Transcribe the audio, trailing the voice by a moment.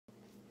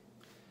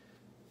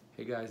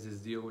Hey guys, this is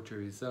Diogo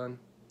Trevisan,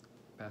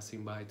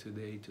 passing by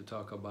today to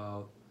talk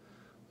about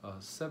a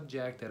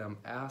subject that I'm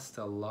asked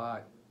a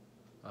lot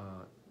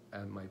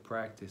at my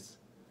practice.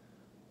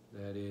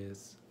 That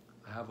is,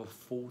 I have a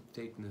full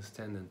thickness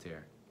tendon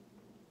tear.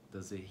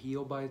 Does it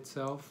heal by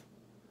itself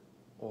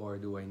or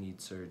do I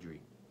need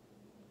surgery?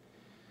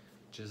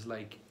 Just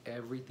like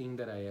everything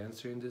that I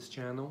answer in this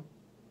channel,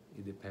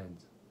 it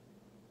depends.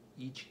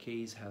 Each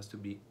case has to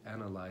be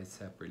analyzed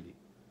separately.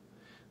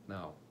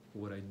 Now,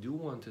 what I do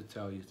want to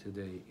tell you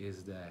today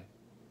is that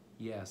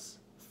yes,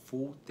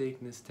 full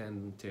thickness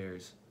tendon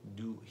tears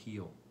do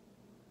heal,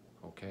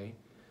 okay?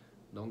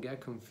 Don't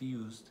get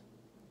confused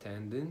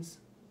tendons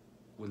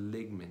with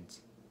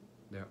ligaments.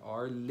 There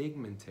are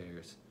ligament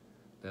tears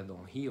that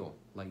don't heal,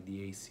 like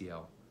the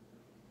ACL.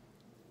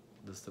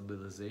 The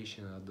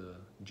stabilization of the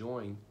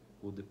joint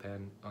will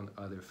depend on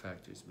other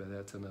factors, but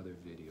that's another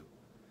video.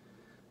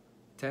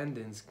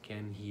 Tendons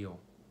can heal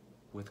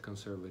with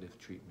conservative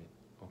treatment,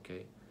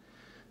 okay?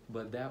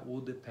 But that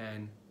will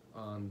depend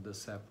on the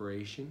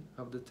separation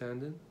of the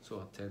tendon. So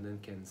a tendon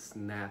can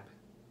snap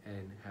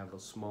and have a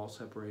small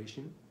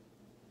separation,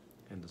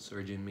 and the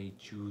surgeon may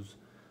choose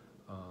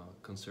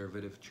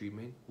conservative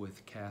treatment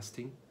with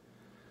casting.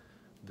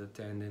 The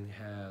tendon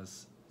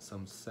has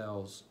some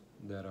cells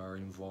that are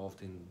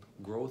involved in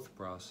growth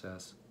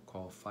process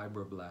called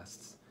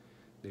fibroblasts.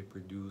 They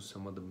produce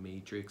some of the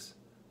matrix,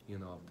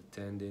 of the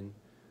tendon,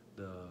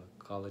 the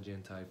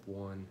collagen type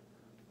 1,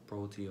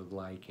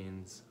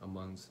 proteoglycans,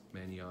 amongst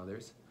many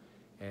others.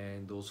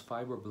 And those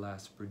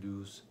fibroblasts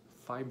produce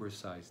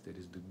fibrocytes, that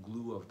is the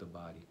glue of the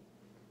body.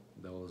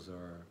 Those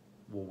are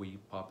what we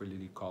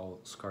popularly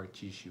call scar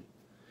tissue.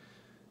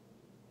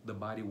 The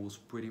body will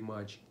pretty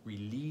much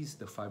release,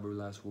 the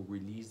fibroblasts will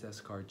release that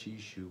scar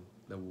tissue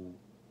that will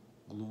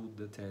glue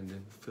the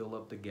tendon, fill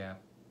up the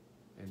gap,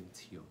 and it's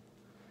healed.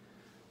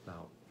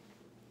 Now,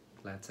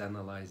 let's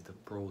analyze the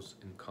pros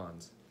and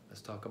cons.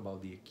 Let's talk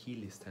about the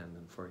Achilles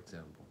tendon, for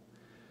example.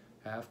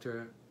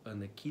 After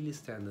an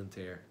Achilles tendon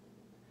tear,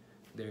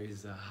 there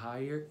is a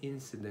higher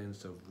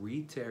incidence of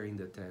re-tearing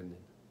the tendon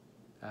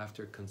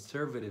after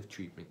conservative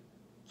treatment.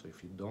 So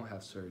if you don't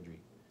have surgery,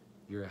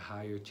 you're a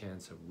higher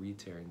chance of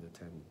re-tearing the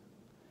tendon.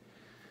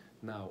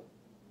 Now,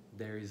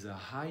 there is a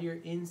higher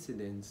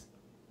incidence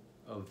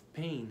of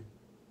pain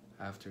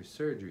after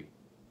surgery.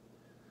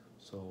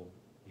 So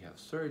you have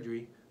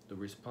surgery, the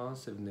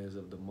responsiveness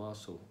of the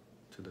muscle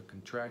to the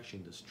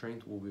contraction, the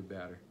strength will be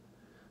better.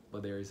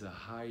 But there is a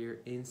higher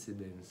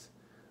incidence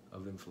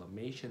of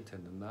inflammation,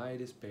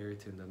 tendonitis,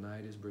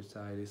 peritendinitis,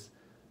 bursitis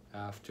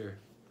after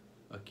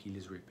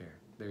Achilles repair.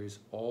 There is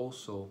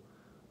also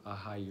a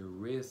higher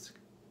risk,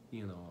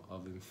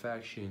 of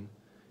infection,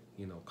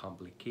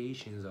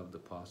 complications of the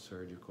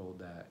post-surgical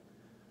that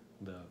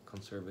the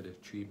conservative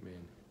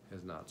treatment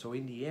has not. So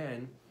in the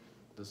end,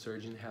 the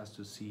surgeon has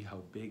to see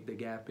how big the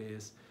gap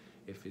is,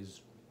 if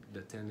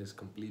the tendon is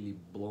completely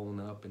blown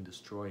up and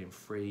destroyed and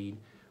frayed,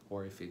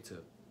 or if it's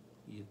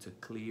a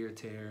clear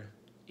tear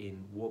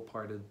in what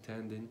part of the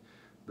tendon.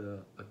 The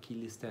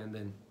Achilles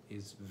tendon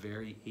is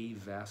very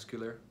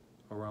avascular,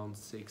 around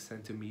 6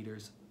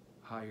 centimeters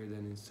higher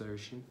than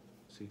insertion,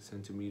 6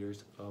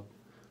 centimeters up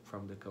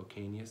from the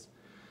calcaneus.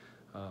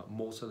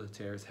 Most of the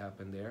tears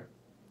happen there,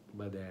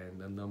 but then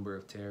the number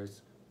of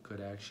tears could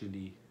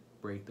actually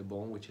break the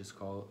bone, which is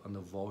called an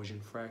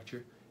avulsion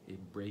fracture. It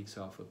breaks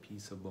off a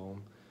piece of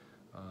bone.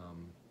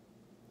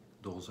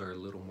 Those are a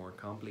little more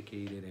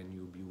complicated and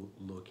you'll be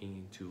looking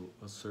into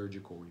a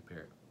surgical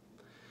repair.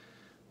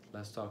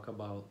 Let's talk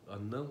about a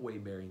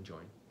non-weight bearing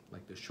joint,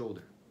 like the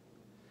shoulder.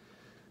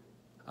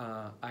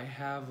 I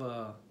have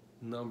a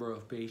number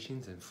of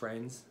patients and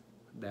friends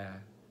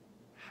that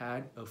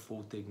had a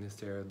full thickness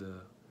tear of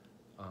the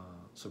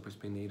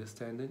supraspinatus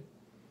tendon,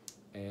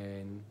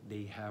 and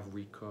they have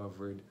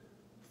recovered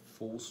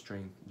full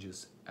strength,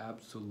 just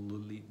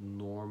absolutely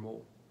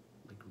normal,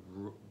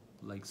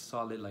 like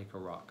solid like a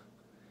rock.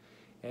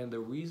 And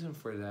the reason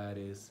for that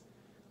is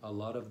a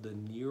lot of the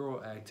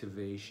neural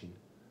activation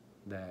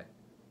that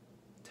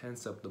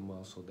tense up the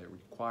muscle, that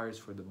requires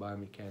for the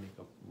biomechanic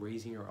of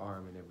raising your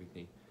arm and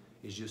everything,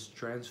 is just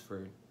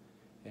transferred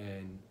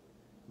and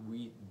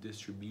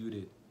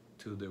redistributed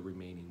to the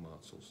remaining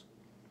muscles.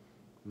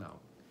 Now,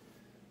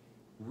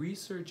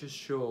 researchers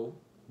show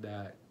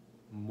that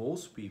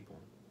most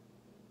people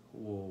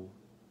will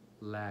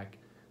lack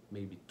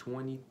maybe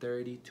 20,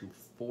 30 to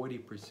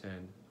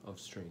 40%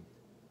 of strength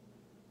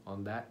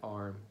on that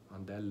arm,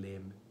 on that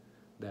limb,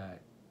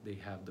 that they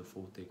have the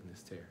full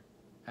thickness tear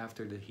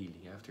after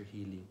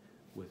healing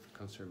with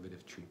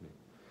conservative treatment.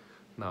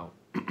 Now,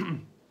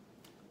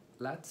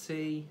 let's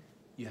say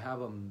you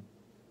have a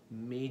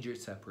major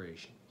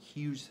separation,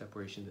 huge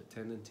separation, the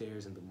tendon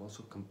tears and the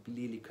muscle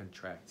completely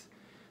contracts.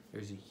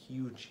 There's a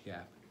huge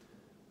gap.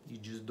 You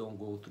just don't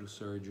go through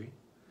surgery.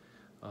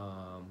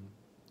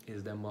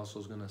 Is that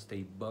muscle's gonna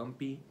stay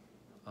bumpy?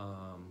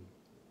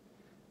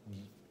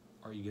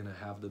 Are you gonna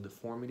have the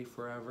deformity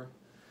forever?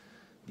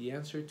 The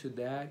answer to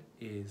that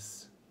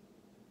is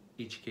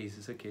each case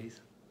is a case,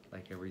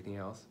 like everything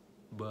else.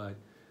 But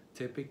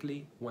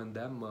Typically, when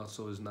that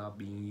muscle is not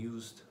being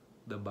used,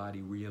 the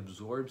body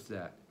reabsorbs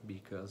that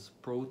because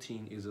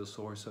protein is a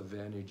source of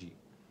energy.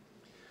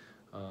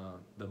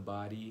 The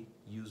body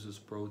uses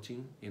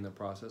protein in a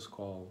process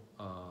called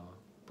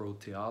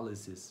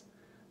proteolysis,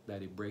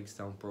 that it breaks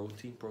down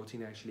protein.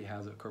 Protein actually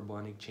has a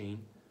carbonic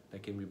chain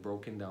that can be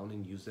broken down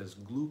and used as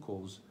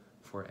glucose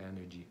for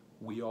energy.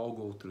 We all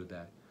go through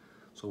that.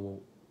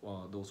 So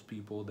those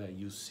people that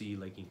you see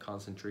like in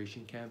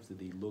concentration camps, that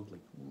they look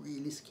like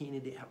really skinny,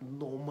 they have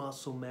no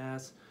muscle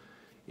mass,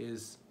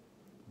 is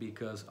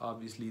because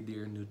obviously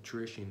their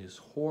nutrition is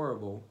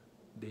horrible,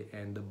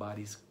 and the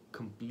body's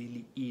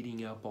completely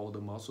eating up all the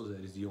muscles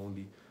that is the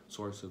only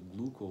source of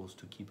glucose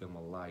to keep them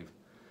alive.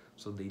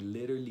 So they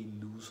literally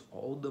lose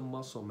all the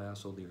muscle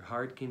mass, so their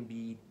heart can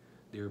beat,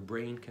 their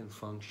brain can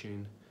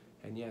function,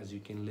 and yes, you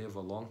can live a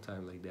long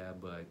time like that,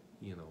 but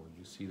you know,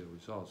 you see the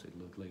results. It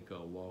looked like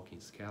a walking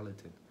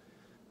skeleton.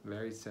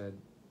 Very sad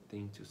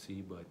thing to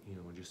see, but you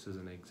know, just as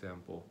an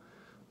example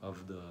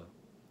of the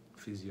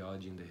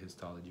physiology and the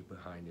histology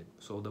behind it.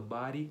 So the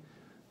body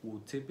will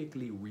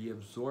typically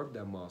reabsorb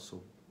that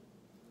muscle,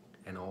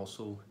 and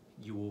also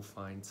you will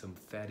find some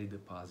fatty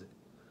deposit.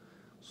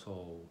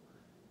 So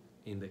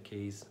in the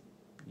case,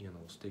 you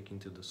know, sticking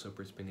to the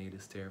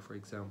supraspinatus tear, for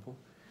example,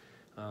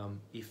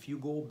 if you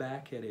go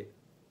back at it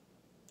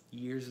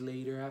years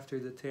later after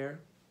the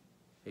tear,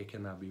 it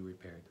cannot be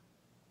repaired.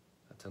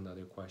 That's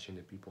another question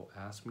that people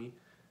ask me,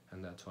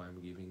 and that's why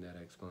I'm giving that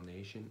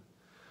explanation.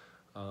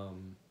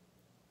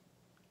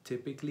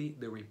 Typically,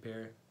 the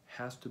repair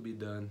has to be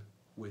done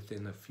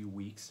within a few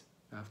weeks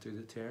after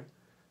the tear,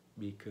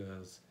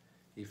 because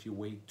if you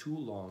wait too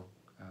long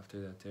after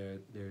that tear,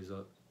 there's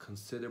a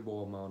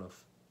considerable amount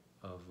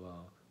of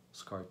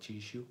scar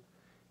tissue,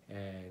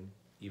 and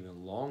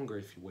even longer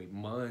if you wait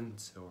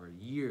months or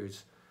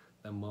years,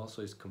 the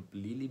muscle is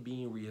completely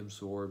being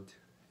reabsorbed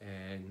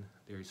and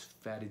there's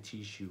fatty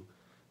tissue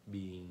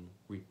being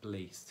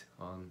replaced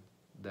on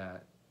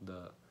that,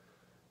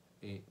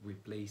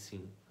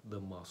 replacing the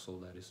muscle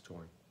that is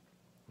torn.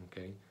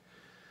 Okay,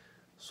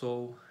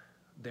 so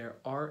there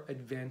are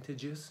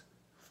advantages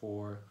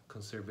for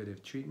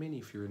conservative treatment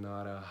if you're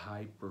not a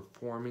high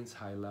performance,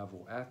 high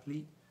level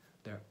athlete.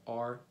 There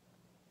are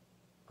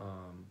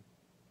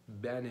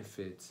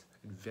benefits,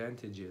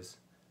 advantages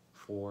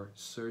for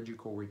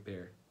surgical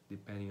repair,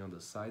 depending on the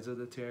size of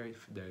the tear,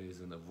 if there is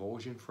an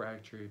avulsion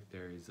fracture, if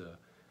there is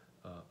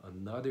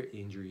another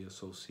injury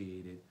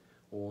associated,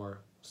 or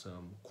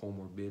some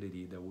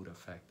comorbidity that would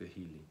affect the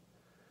healing.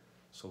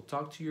 So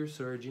talk to your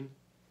surgeon.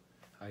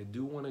 I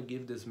do want to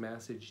give this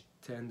message: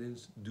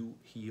 tendons do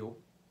heal.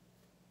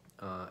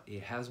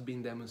 It has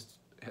been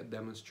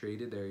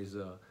demonstrated. There is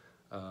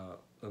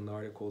an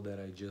article that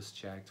I just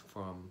checked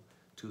from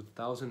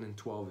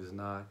 2012. Is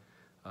not,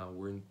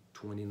 we're in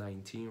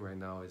 2019 right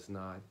now. It's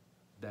not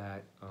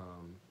that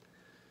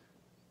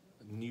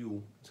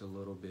new. It's a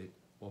little bit,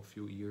 a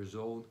few years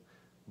old,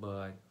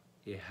 but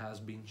it has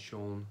been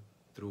shown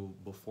through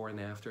before and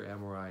after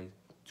MRI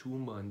 2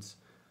 months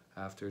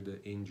after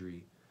the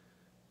injury.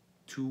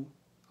 2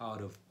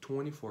 out of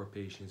 24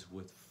 patients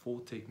with full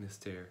thickness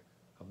tear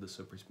of the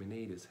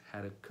supraspinatus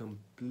had a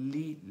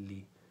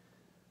completely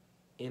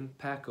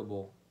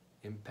impeccably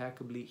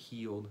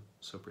healed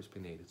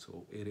supraspinatus.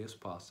 So it is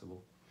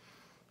possible.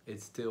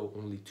 It's still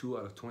only 2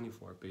 out of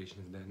 24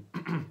 patients. Then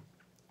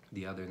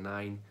the other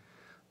 9,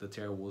 the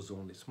tear was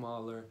only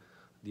smaller.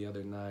 The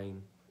other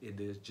 9,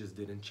 just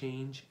didn't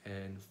change,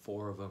 and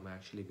 4 of them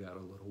actually got a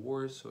little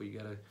worse. So you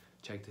gotta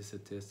check the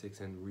statistics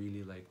and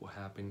really like what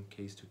happened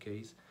case to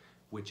case,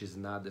 which is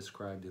not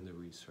described in the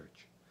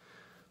research.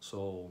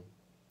 So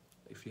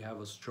if you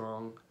have a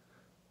strong,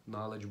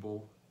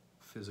 knowledgeable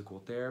physical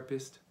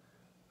therapist,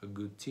 a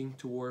good team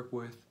to work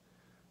with,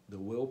 the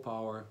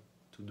willpower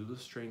to do the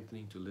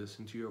strengthening, to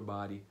listen to your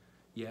body,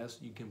 yes,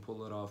 you can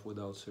pull it off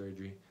without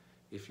surgery.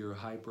 If you're a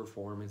high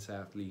performance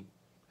athlete,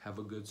 have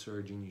a good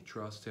surgeon, you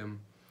trust him,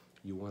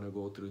 you want to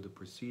go through the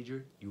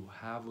procedure, you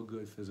have a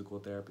good physical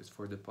therapist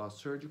for the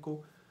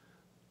post-surgical,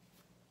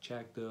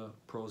 check the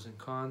pros and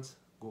cons,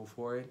 go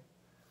for it.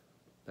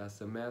 That's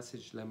the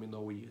message. Let me know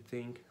what you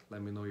think.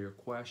 Let me know your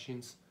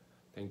questions.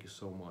 Thank you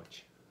so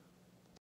much.